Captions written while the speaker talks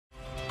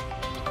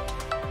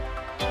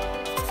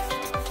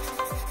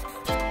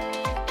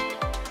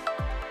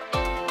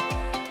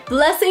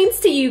Blessings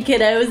to you,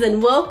 kiddos,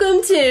 and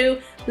welcome to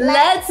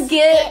Let's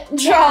Get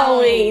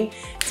Drawing.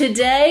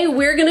 Today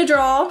we're gonna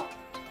draw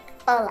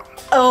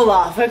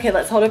Olaf. Okay,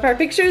 let's hold up our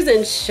pictures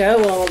and show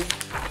them.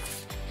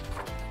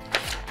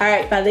 All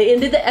right, by the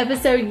end of the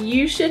episode,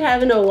 you should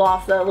have an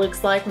Olaf that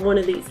looks like one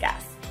of these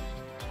guys.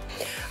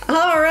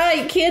 All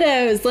right,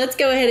 kiddos, let's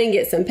go ahead and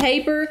get some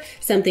paper,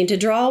 something to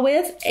draw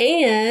with,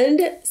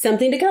 and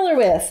something to color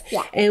with.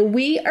 Yeah. And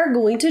we are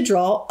going to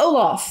draw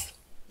Olaf.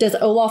 Does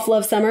Olaf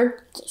love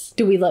summer? Yes.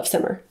 Do we love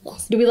summer?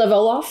 Yes. Do we love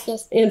Olaf?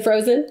 Yes. And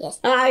Frozen? Yes.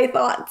 I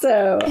thought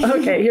so.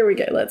 Okay, here we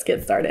go. Let's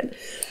get started.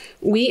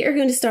 We are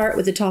going to start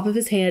with the top of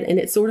his head, and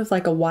it's sort of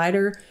like a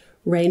wider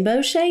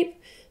rainbow shape.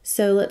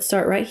 So let's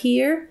start right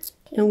here,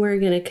 and we're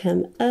going to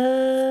come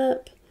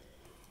up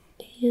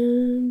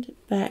and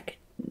back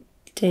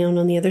down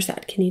on the other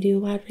side. Can you do a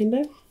wide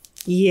rainbow?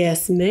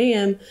 Yes,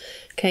 ma'am.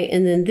 Okay,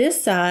 and then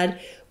this side,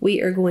 we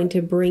are going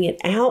to bring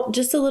it out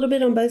just a little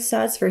bit on both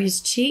sides for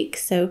his cheek.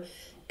 So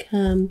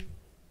come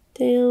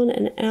down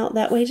and out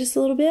that way just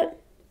a little bit.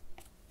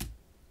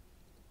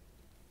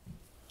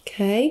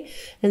 Okay,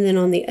 and then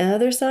on the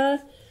other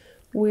side,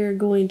 we're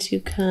going to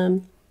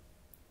come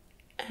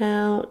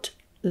out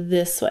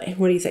this way.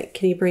 What do you think?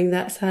 Can you bring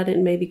that side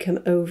and maybe come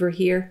over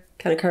here?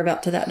 Kind of curve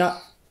out to that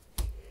dot.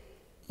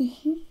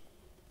 Mm-hmm.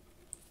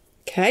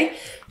 Okay,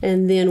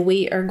 and then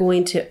we are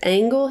going to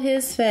angle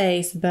his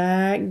face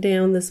back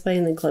down this way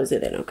and then close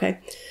it in, okay?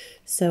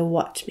 So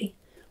watch me.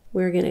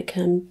 We're going to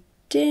come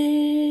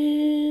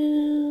down,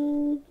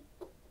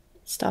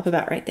 stop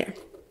about right there.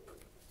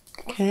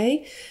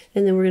 Okay,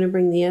 and then we're going to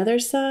bring the other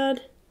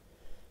side.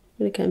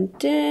 We're going to come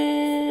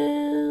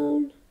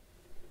down,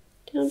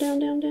 down, down,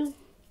 down, down.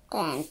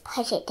 Then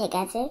push it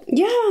together.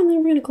 Yeah, and then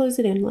we're going to close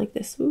it in like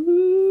this.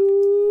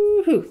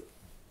 Woo-hoo.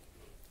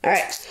 All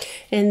right,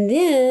 and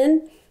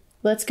then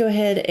let's go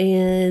ahead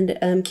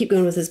and keep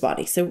going with his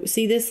body. So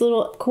see this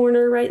little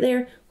corner right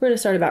there? We're going to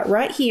start about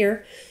right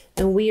here,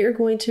 and we are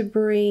going to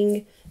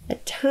bring a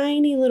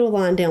tiny little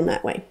line down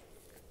that way.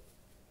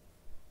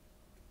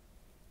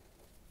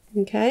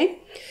 Okay,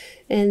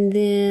 and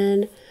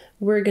then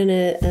we're going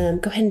to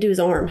go ahead and do his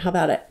arm. How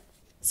about it?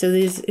 So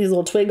these his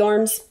little twig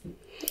arms.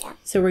 Yeah.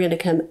 So we're going to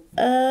come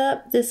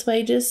up this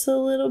way just a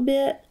little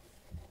bit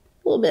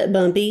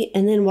bumpy,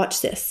 and then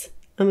watch this.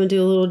 I'm going to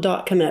do a little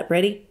dot coming up.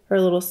 Ready? Or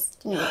a little...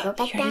 Can you go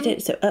back down?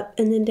 So up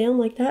and then down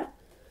like that.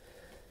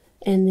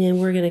 And then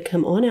we're going to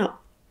come on out.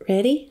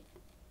 Ready?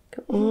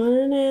 Come on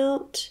and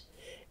out.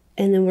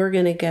 And then we're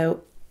going to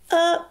go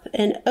up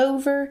and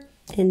over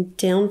and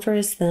down for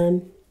his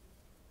thumb.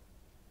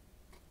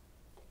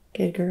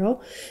 Good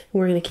girl.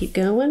 And we're going to keep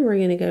going. We're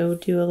going to go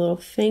do a little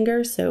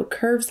finger. So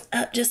curves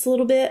up just a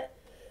little bit.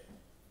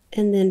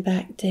 And then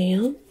back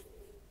down.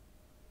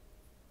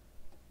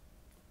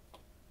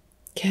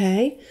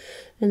 Okay.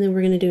 And then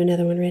we're going to do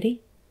another one.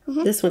 Ready?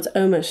 Mm-hmm. This one's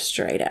almost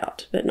straight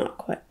out, but not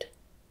quite.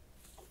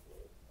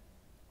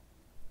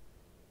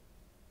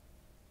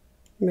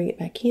 Bring it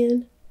back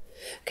in.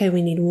 Okay,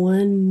 we need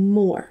one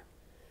more.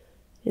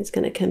 It's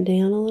going to come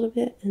down a little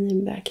bit and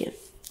then back in.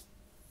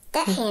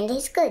 That hand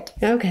is good.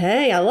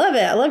 Okay, I love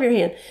it. I love your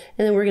hand.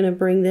 And then we're going to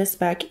bring this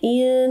back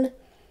in,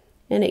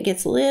 and it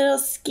gets a little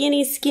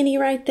skinny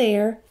right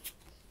there.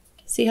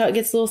 See how it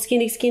gets a little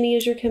skinny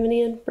as you're coming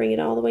in? Bring it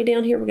all the way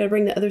down here. We're going to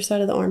bring the other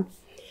side of the arm.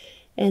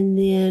 And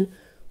then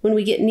when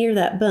we get near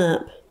that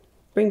bump,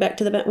 bring back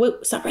to the bump.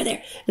 Whoa, stop right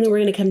there. And then we're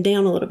going to come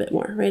down a little bit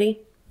more. Ready?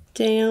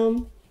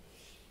 Down.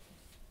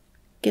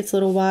 Gets a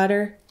little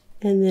wider.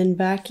 And then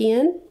back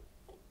in.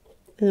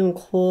 And then we'll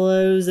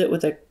close it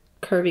with a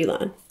curvy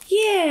line.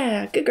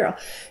 Yeah, good girl.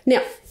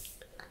 Now,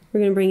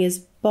 we're going to bring his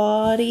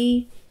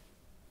body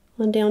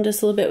on down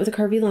just a little bit with a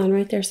curvy line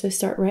right there. So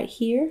start right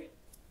here.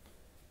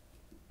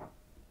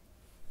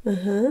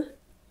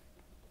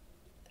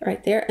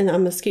 Right there, and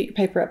I'm going to scoot your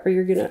paper up or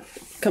you're going to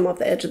come off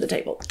the edge of the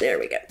table. There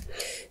we go.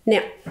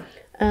 Now,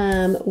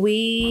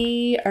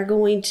 we are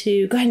going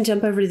to go ahead and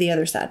jump over to the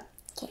other side.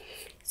 Okay.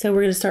 So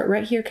we're going to start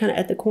right here, kind of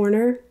at the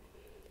corner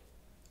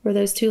where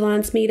those two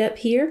lines meet up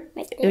here.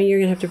 Right there. And you're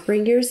going to have to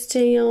bring yours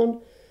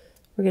down.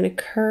 We're going to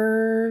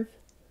curve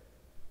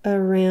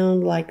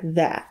around like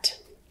that.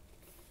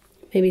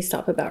 Maybe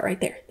stop about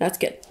right there. That's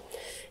good.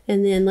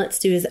 And then let's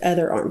do his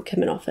other arm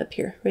coming off up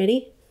here.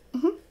 Ready?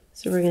 Mm-hmm.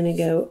 So we're going to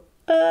go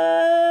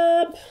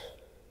up.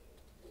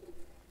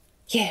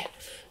 Yeah.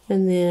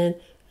 And then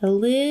a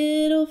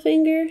little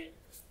finger.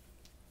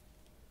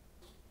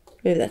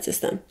 Maybe that's his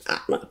thumb. I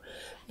don't know.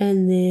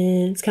 And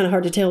then it's kind of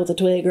hard to tell with a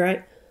twig,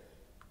 right?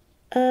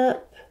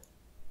 Up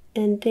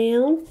and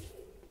down.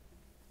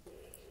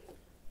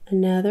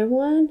 Another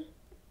one.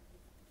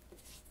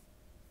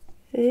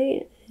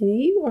 Okay.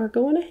 And you are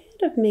going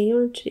ahead of me,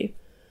 aren't you?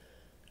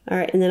 All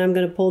right, and then I'm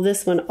going to pull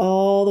this one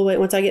all the way.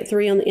 Once I get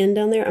 3 on the end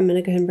down there, I'm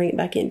going to go ahead and bring it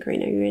back in.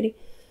 Karina, are you ready?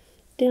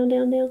 Down,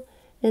 down, down.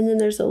 And then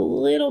there's a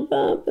little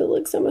bump. It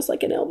looks almost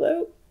like an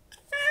elbow.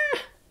 Ah!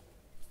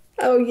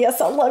 Oh, yes,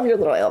 I love your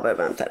little elbow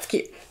bump. That's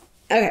cute.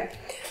 Okay,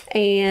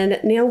 and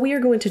now we are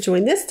going to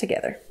join this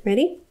together.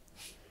 Ready?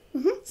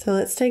 Mm-hmm. So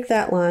let's take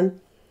that line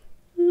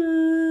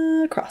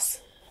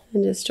across.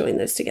 And just join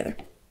those together.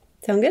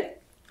 Sound good?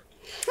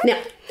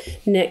 Now,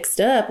 next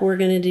up, we're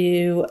going to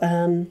do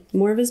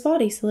more of his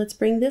body. So let's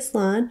bring this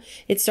line.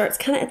 It starts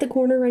kind of at the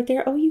corner right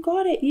there. Oh, you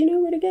got it. You know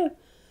where to go. And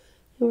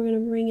we're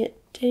going to bring it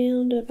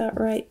down to about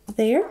right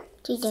there.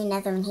 Do you do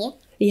another one here?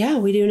 Yeah,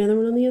 we do another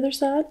one on the other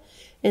side.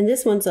 And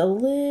this one's a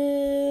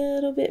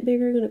little bit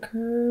bigger. Going to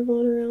curve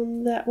on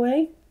around that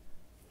way.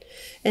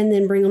 And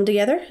then bring them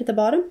together at the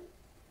bottom.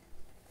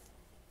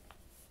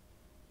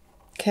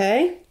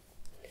 Okay.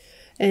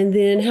 And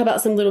then how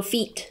about some little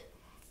feet?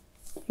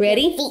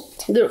 Ready?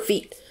 Feet. Little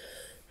feet.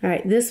 All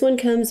right, this one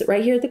comes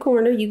right here at the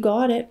corner. You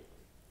got it.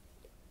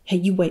 Hey,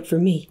 you wait for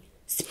me,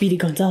 Speedy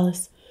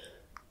Gonzalez.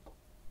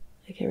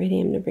 Okay, ready?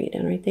 I'm going to bring it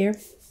down right there.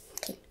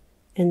 Okay.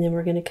 And then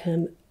we're going to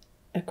come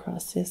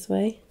across this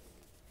way.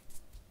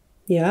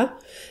 Yeah.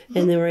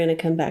 And then we're going to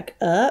come back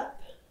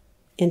up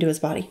into his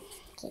body.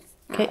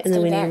 Okay, and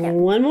then we need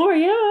one more.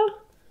 Yeah.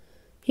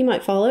 He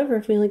might fall over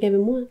if we only gave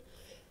him one.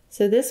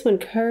 So this one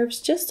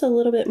curves just a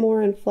little bit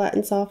more and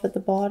flattens off at the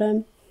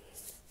bottom.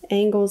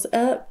 Angles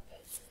up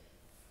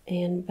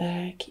and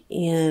back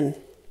in.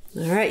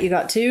 All right, you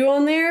got two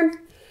on there.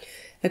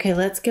 Okay,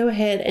 let's go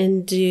ahead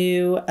and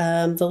do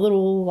the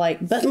little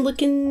like button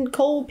looking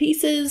coal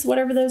pieces,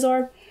 whatever those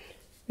are.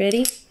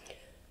 Ready?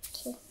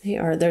 They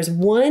are. There's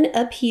one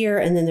up here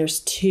and then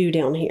there's two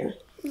down here.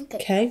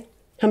 Okay.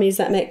 How many does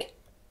that make?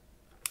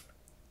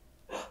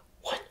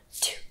 1,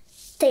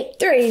 2,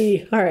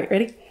 3. All right,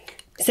 ready?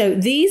 So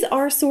these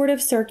are sort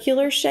of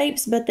circular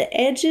shapes, but the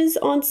edges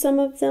on some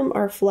of them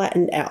are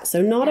flattened out.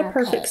 So not a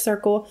perfect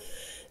circle.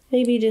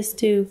 Maybe just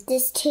two.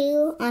 There's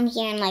 2 on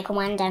here and like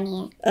 1 down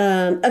here.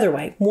 Other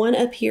way. 1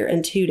 up here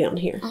and 2 down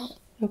here. Okay.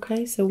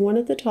 Okay, so 1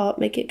 at the top.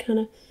 Make it kind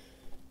of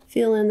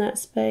fill in that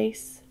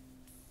space.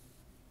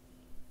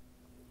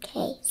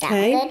 Okay, is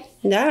that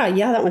good?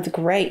 Yeah, that one's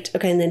great.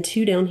 Okay, and then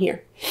 2 down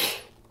here.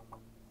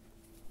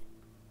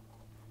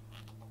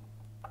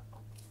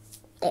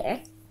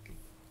 There.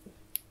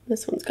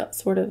 This one's got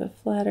sort of a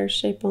flatter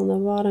shape on the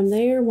bottom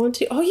there. 1,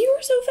 2. Oh, you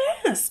were so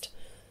fast.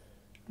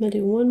 I'm going to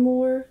do one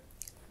more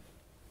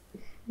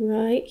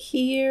right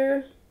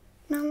here.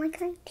 Not like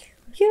that.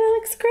 Yeah, that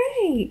looks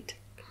great.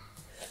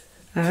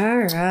 All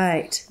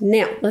right.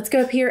 Now, let's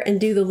go up here and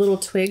do the little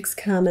twigs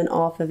coming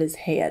off of his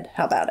head.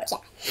 How about it?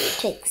 Yeah,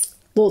 twigs.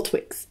 Little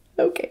twigs.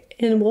 Okay.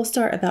 And we'll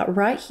start about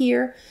right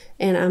here.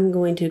 And I'm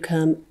going to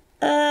come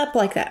up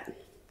like that.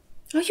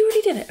 Oh, you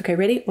already did it. Okay,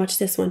 ready? Watch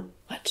this one.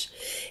 Watch.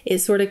 It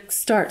sort of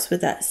starts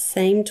with that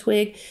same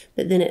twig,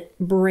 but then it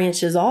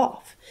branches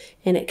off.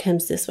 And it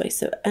comes this way.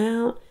 So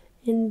out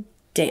and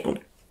down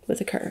with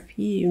a curve.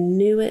 You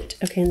knew it.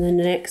 Okay, and then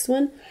the next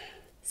one.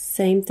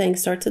 Same thing.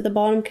 Starts at the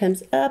bottom,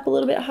 comes up a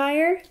little bit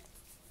higher.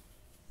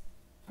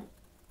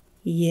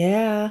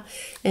 Yeah.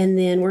 And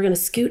then we're going to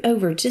scoot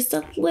over just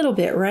a little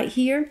bit right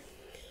here.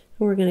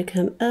 We're going to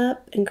come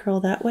up and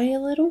curl that way a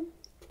little.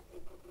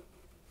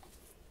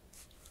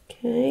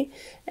 Okay,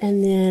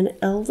 and then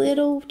a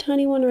little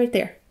tiny one right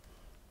there.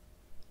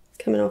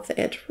 Coming off the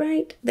edge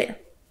right there.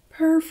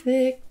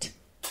 Perfect.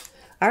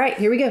 All right,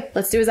 here we go.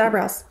 Let's do his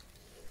eyebrows.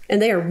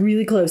 And they are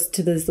really close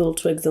to those little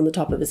twigs on the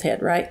top of his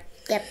head, right?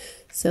 Yep.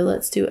 So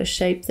let's do a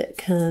shape that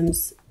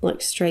comes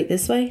like straight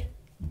this way.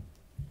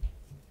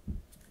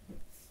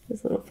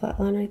 This little flat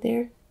line right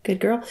there.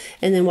 Good girl.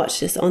 And then watch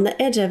this. On the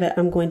edge of it,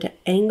 I'm going to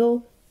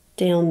angle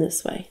down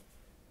this way.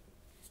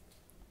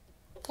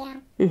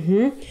 Down.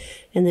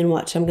 And then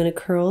watch, I'm going to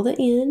curl the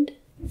end.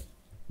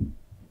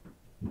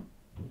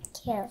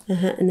 Cute.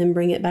 And then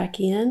bring it back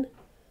in.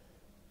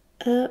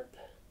 Up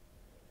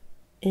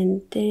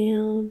and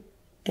down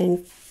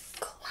and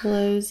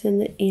close in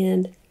the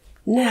end.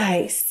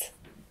 Nice.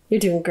 You're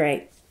doing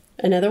great.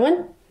 Another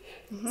one.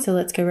 So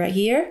let's go right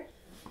here.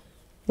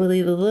 We'll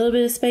leave a little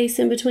bit of space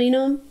in between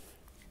them.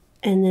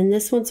 And then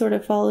this one sort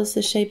of follows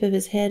the shape of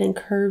his head and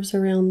curves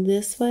around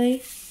this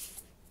way.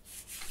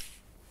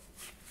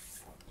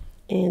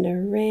 And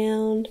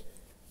around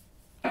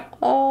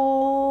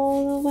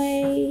all the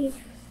way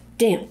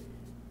down.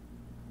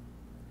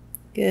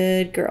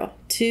 Good girl.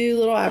 2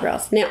 little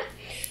eyebrows. Now,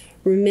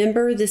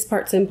 remember this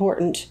part's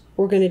important.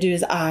 We're going to do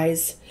his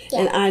eyes.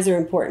 Yeah. And eyes are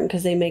important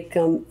because they make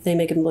him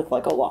look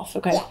like Olaf,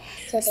 okay?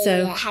 Yeah.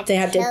 So they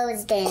have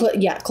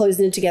to close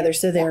in together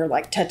so they're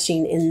like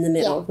touching in the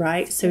middle,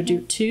 right? So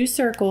do 2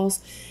 circles.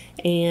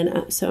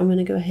 And so I'm going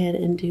to go ahead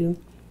and do,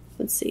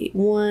 let's see,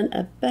 one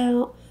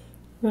about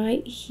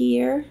right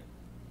here.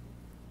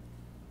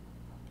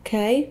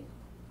 Okay.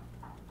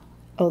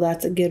 Oh,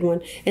 that's a good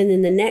one. And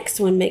then the next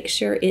one, make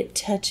sure it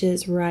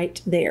touches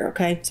right there.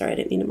 Okay. Sorry, I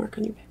didn't mean to mark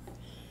on your paper.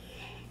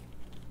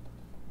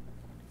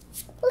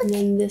 Look, and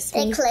then this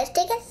one. they're close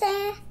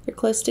together. They're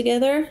close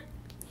together.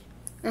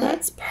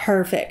 That's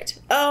perfect.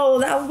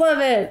 Oh, I love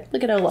it.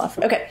 Look at Olaf.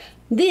 Okay.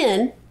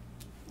 Then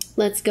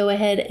let's go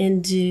ahead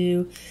and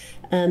do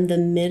the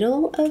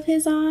middle of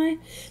his eye.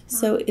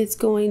 So it's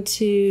going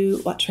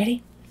to, watch,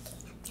 ready?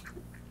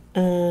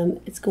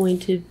 It's going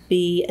to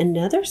be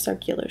another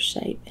circular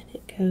shape, and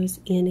it goes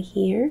in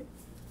here.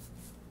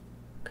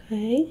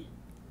 Okay.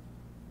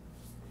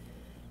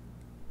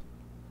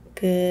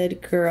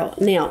 Good girl.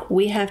 Now,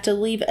 we have to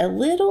leave a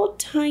little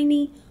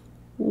tiny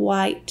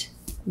white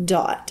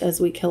dot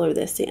as we color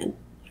this in.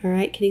 All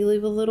right, can you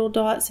leave a little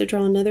dot? So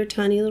draw another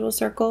tiny little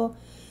circle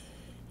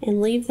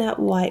and leave that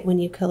white when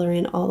you color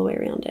in all the way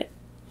around it.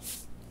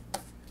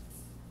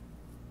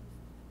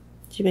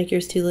 Did you make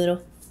yours too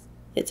little?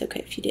 It's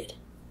okay if you did.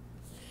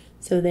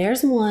 So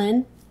there's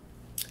one.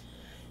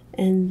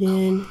 And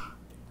then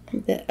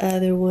the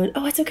other one.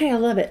 Oh, it's okay. I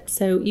love it.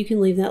 So you can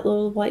leave that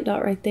little white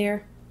dot right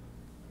there.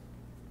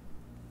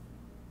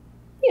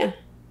 Yeah.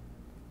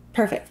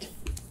 Perfect.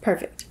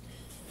 Perfect.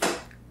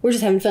 We're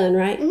just having fun,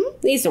 right? Mm-hmm.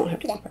 These don't have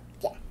to be perfect.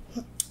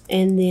 Yeah.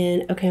 And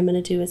then, okay, I'm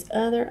going to do his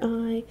other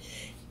eye.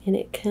 And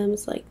it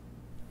comes like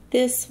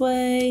this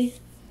way.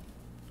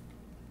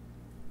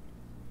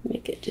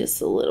 Make it just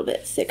a little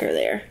bit thicker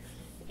there.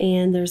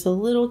 And there's a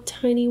little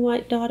tiny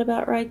white dot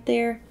about right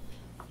there.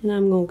 And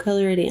I'm going to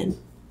color it in.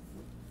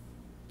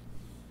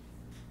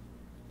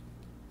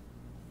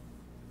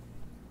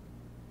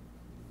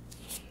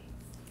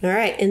 All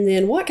right, and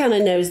then what kind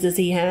of nose does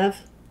he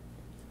have?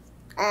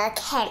 A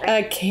carrot.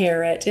 A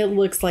carrot. It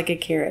looks like a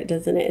carrot,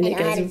 doesn't it? And I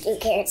know how to do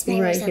carrots by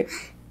right myself. here.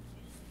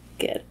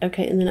 Good.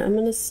 Okay, and then I'm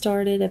going to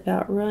start it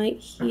about right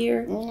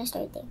here. I'm going to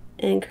start there.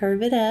 And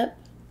curve it up.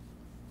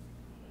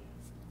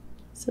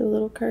 So a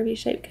little curvy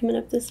shape coming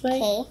up this way.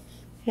 Okay.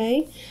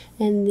 Okay,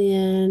 and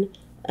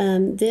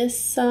then this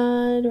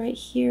side right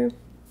here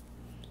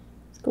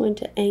is going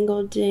to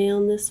angle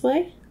down this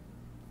way.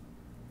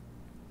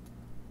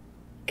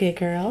 Good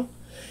girl.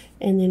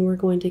 And then we're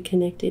going to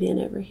connect it in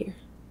over here.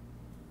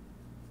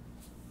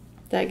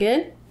 Is that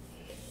good?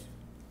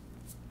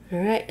 All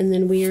right, and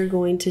then we are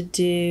going to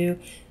do,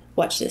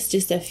 watch this,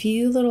 just a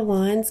few little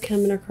lines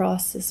coming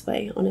across this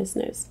way on his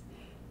nose.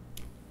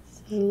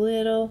 So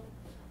little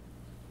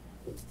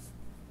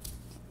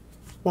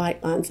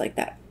light lines like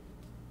that.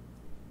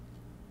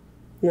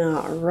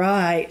 All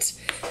right.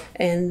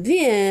 And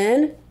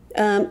then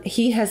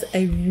he has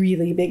a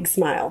really big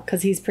smile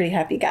because he's a pretty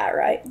happy guy,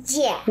 right?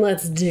 Yeah.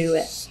 Let's do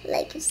it.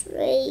 Like his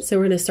face. So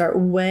we're going to start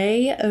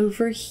way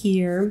over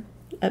here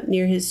up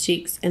near his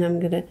cheeks, and I'm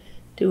going to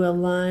do a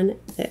line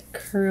that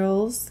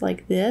curls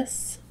like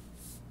this.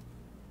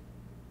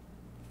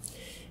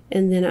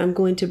 And then I'm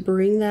going to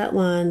bring that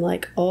line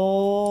like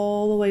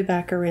all the way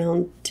back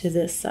around to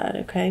this side,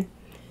 okay?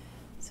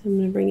 So I'm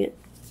going to bring it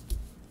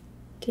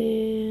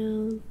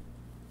down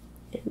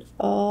and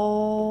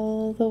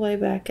all the way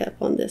back up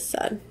on this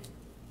side.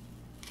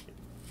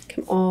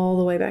 Come all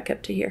the way back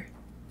up to here.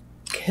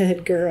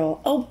 Good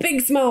girl. Oh,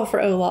 big smile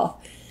for Olaf.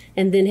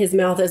 And then his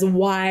mouth is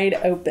wide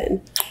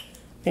open.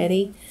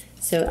 Ready?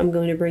 So I'm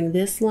going to bring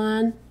this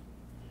line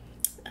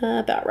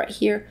about right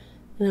here.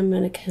 And I'm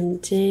going to come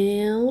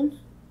down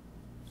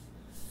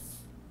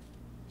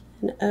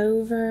and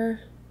over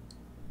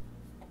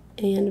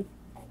and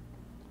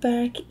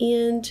back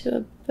into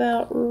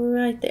about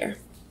right there.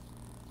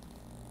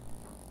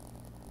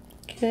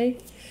 Okay,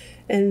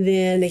 and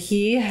then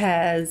he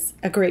has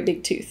a great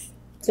big tooth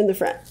in the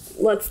front.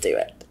 Let's do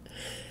it.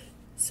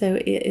 So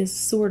it is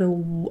sort of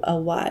a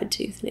wide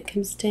tooth, and it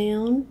comes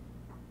down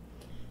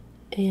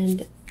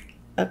and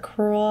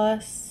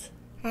across.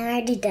 I've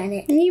already done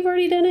it. And you've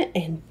already done it,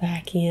 and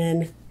back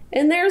in.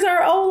 And there's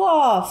our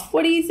Olaf.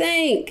 What do you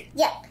think?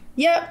 Yep.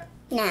 Yep.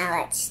 Now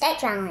let's start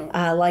drawing.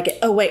 I like it.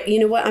 Oh, wait, you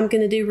know what I'm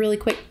going to do really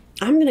quick?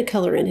 I'm going to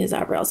color in his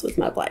eyebrows with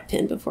my black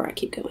pen before I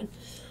keep going,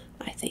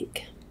 I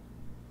think.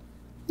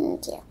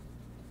 Thank you.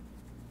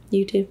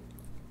 You too?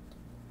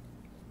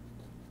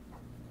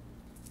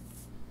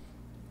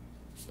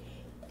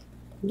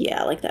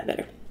 Yeah, I like that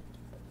better.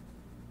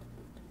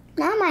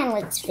 Now mine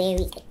looks very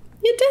good.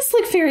 It does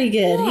look very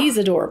good. Yeah. He's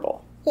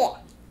adorable. Yeah.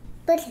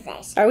 Look at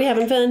this. Are we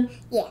having fun?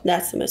 Yeah.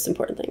 That's the most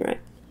important thing, right?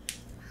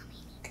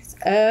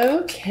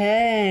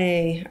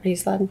 Okay. Are you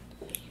sliding?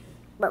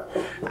 Whoa.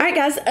 All right,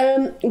 guys.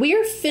 We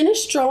are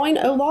finished drawing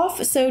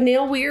Olaf, so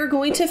now we are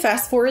going to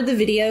fast forward the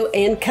video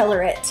and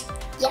color it.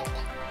 Yep.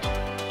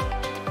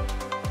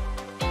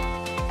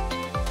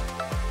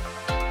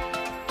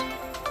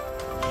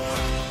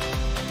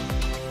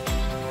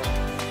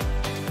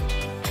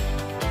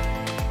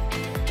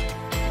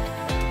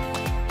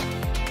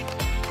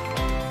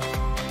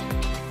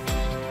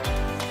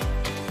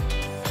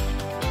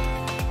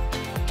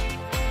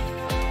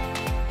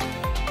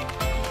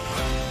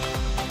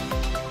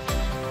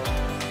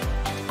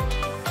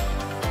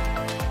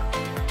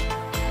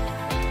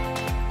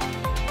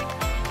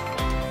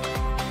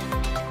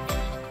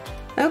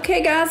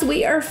 Okay guys,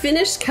 we are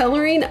finished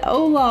coloring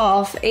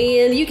Olaf,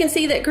 and you can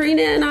see that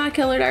Karina and I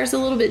colored ours a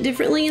little bit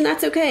differently, and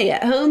that's okay.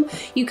 At home,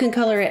 you can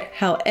color it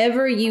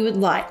however you would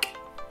like.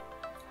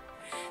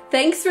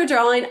 Thanks for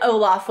drawing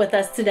Olaf with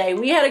us today.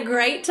 We had a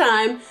great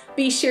time.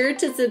 Be sure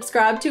to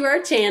subscribe to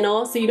our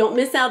channel so you don't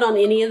miss out on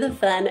any of the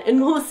fun,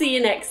 and we'll see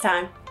you next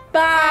time.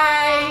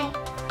 Bye!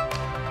 Bye.